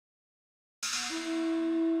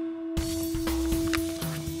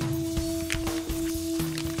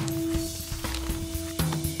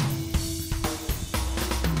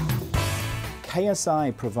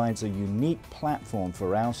KSI provides a unique platform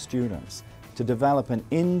for our students to develop an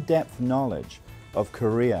in-depth knowledge of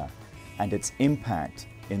Korea and its impact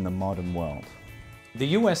in the modern world.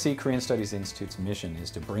 The USC Korean Studies Institute's mission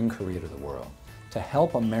is to bring Korea to the world, to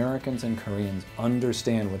help Americans and Koreans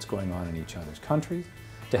understand what's going on in each other's countries,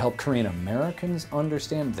 to help Korean Americans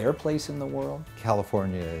understand their place in the world.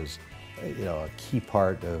 California is, a key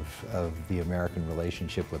part of the American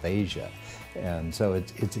relationship with Asia. And so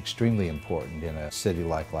it's extremely important in a city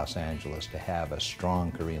like Los Angeles to have a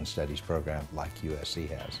strong Korean Studies program like USC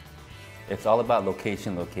has. It's all about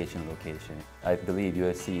location, location, location. I believe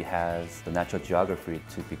USC has the natural geography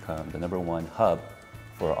to become the #1 hub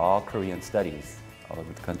for all Korean studies all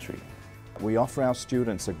over the country. We offer our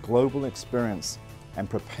students a global experience and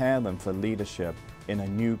prepare them for leadership in a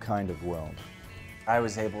new kind of world. I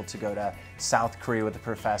was able to go to South Korea with a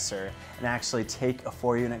professor and actually take a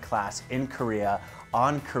 4-unit class in Korea,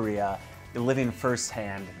 on Korea, living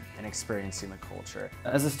firsthand and experiencing the culture.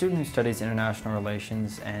 As a student who studies international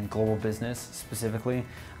relations and global business specifically,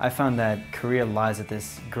 I found that Korea lies at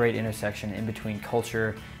this great intersection in between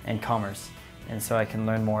culture and commerce. And so I can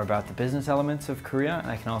learn more about the business elements of Korea,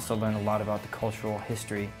 and I can also learn a lot about the cultural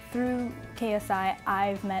history. Through KSI,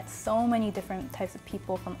 I've met so many different types of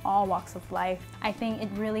people from all walks of life. I think it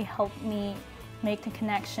really helped me make the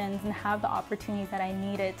connections and have the opportunities that I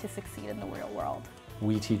needed to succeed in the real world.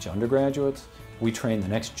 We teach undergraduates, we train the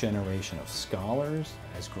next generation of scholars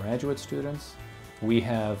as graduate students. We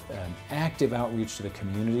have an active outreach to the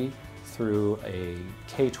community through a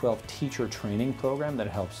K-12 teacher training program that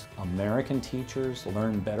helps American teachers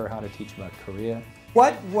learn better how to teach about Korea.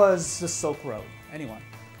 What was the Silk Road? Anyone?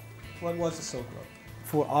 What was the Silk Road?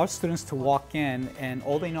 For our students to walk in and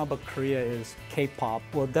all they know about Korea is K-pop,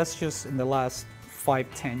 well, that's just in the last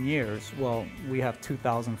 5-10 years. Well, we have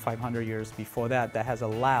 2,500 years before that has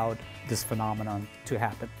allowed this phenomenon to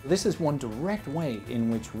happen. This is one direct way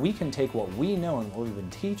in which we can take what we know and what we've been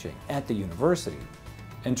teaching at the university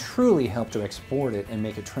and truly help to export it and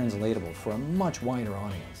make it translatable for a much wider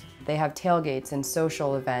audience. They have tailgates and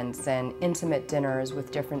social events and intimate dinners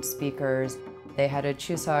with different speakers. They had a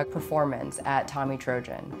Chuseok performance at Tommy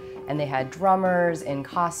Trojan, and they had drummers in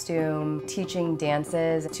costume teaching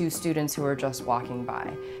dances to students who were just walking by.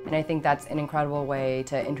 And I think that's an incredible way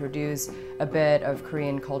to introduce a bit of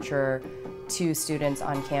Korean culture to students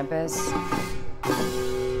on campus.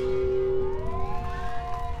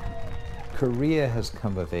 Korea has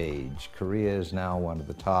come of age. Korea is now one of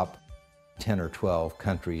the top 10 or 12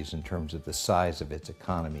 countries in terms of the size of its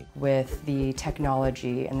economy. With the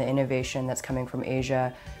technology and the innovation that's coming from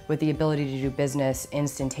Asia, with the ability to do business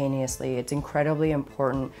instantaneously, it's incredibly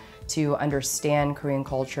important to understand Korean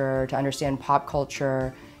culture, to understand pop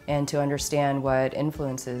culture, and to understand what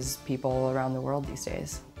influences people around the world these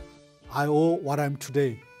days. I owe what I'm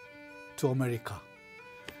today to America.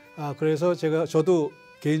 그래서 저도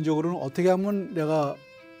개인적으로는 어떻게 하면 내가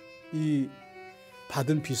이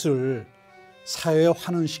받은 빚을 사회에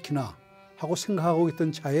환원시키나 하고 생각하고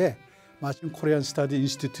있던 차에 마침 코리안 스터디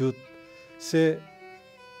인스티튜트에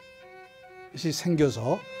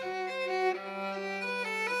생겨서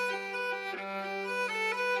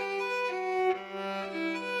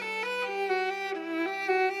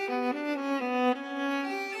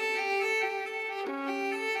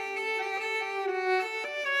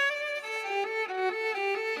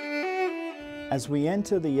As we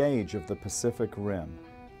enter the age of the Pacific Rim,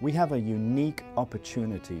 we have a unique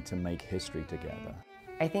opportunity to make history together.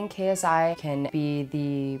 I think KSI can be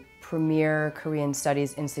the premier Korean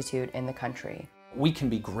Studies Institute in the country. We can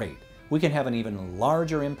be great. We can have an even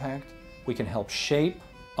larger impact. We can help shape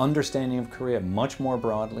understanding of Korea much more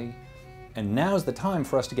broadly. And now's the time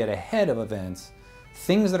for us to get ahead of events.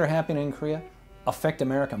 Things that are happening in Korea affect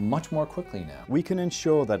America much more quickly now. We can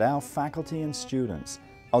ensure that our faculty and students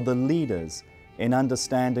are the leaders in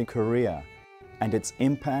understanding Korea and its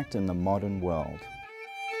impact in the modern world.